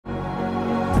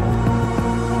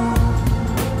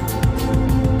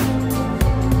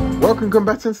Welcome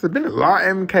combatants, there's been a lot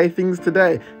of MK things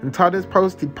today, and Todd has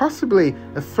posted possibly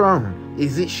a throne.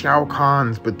 Is it Shao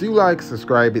Kahn's? But do like,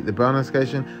 subscribe, hit the bell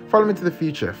notification, follow me to the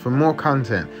future for more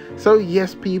content. So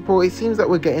yes people, it seems that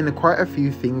we're getting quite a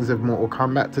few things of Mortal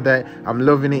Kombat today. I'm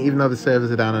loving it. Even though the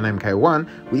servers are down on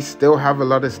MK1, we still have a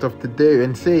lot of stuff to do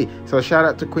and see. So shout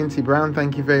out to Quincy Brown,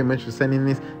 thank you very much for sending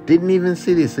this. Didn't even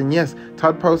see this, and yes,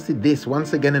 Todd posted this,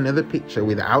 once again another picture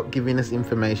without giving us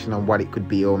information on what it could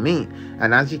be or mean.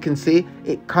 And as you can see,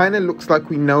 it kind of looks like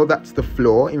we know that's the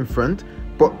floor in front,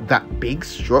 but that big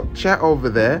structure over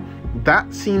there,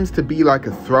 that seems to be like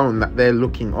a throne that they're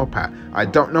looking up at. I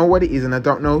don't know what it is, and I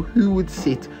don't know who would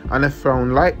sit on a throne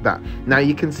like that. Now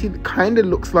you can see it kind of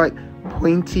looks like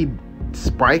pointed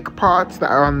spike parts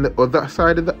that are on the other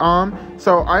side of the arm.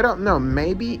 So I don't know,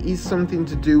 maybe it's something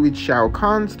to do with Shao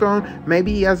Kahn's throne.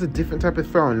 Maybe he has a different type of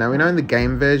throne. Now we know in the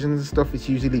game versions and stuff it's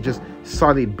usually just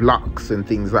solid blocks and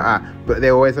things like that, but they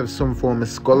always have some form of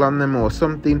skull on them or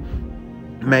something.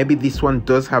 Maybe this one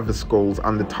does have the skulls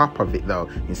on the top of it though,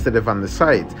 instead of on the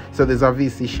sides. So there's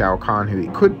obviously Shao Kahn who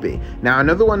it could be. Now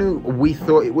another one who we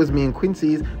thought it was me and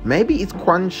Quincy's, maybe it's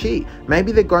Quan.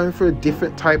 Maybe they're going for a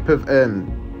different type of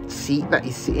seat that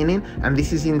he's sitting in, and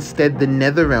this is instead the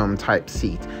Netherrealm type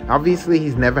seat. Obviously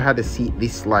he's never had a seat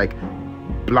this like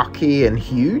blocky and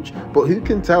huge, but who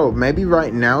can tell? Maybe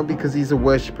right now, because he's a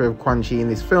worshipper of Quan in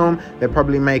this film, they're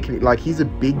probably making it like he's a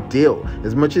big deal.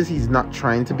 As much as he's not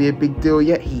trying to be a big deal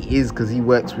yet, he is, because he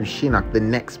works with Shinnok, the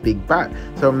next big bat.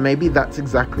 So maybe that's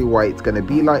exactly why it's going to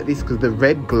be like this, because the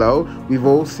red glow, we've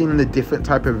all seen the different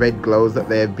type of red glows that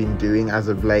they have been doing as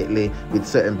of lately with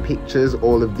certain pictures,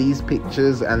 all of these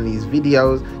pictures and these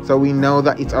videos. So we know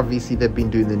that it's obviously they've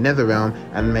been doing the Netherrealm,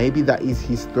 and maybe that is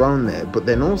his throne there. But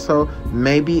then also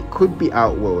maybe it could be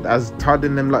Outworld, as Todd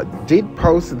and them like did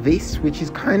post this, which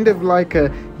is kind of like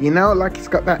a, you know, like it's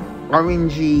got that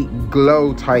orangey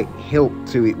glow type hilt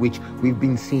to it, which we've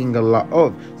been seeing a lot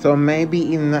of. So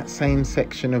maybe in that same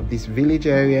section of this village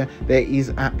area there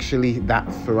is actually that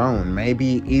throne.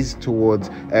 Maybe it is towards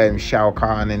Shao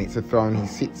Kahn, and it's a throne he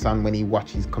sits on when he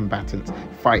watches combatants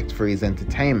fight for his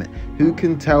entertainment. Who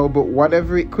can tell? But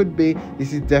whatever it could be,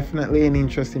 this is definitely an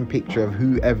interesting picture of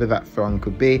whoever that throne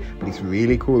could be. But it's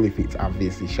really cool if it's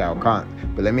obviously Shao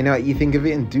Kahn. But let me know what you think of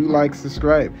it, and do like,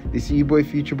 subscribe. This is your boy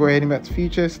Future Boy heading back to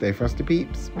future. Stay frosty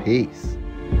peeps. Peace.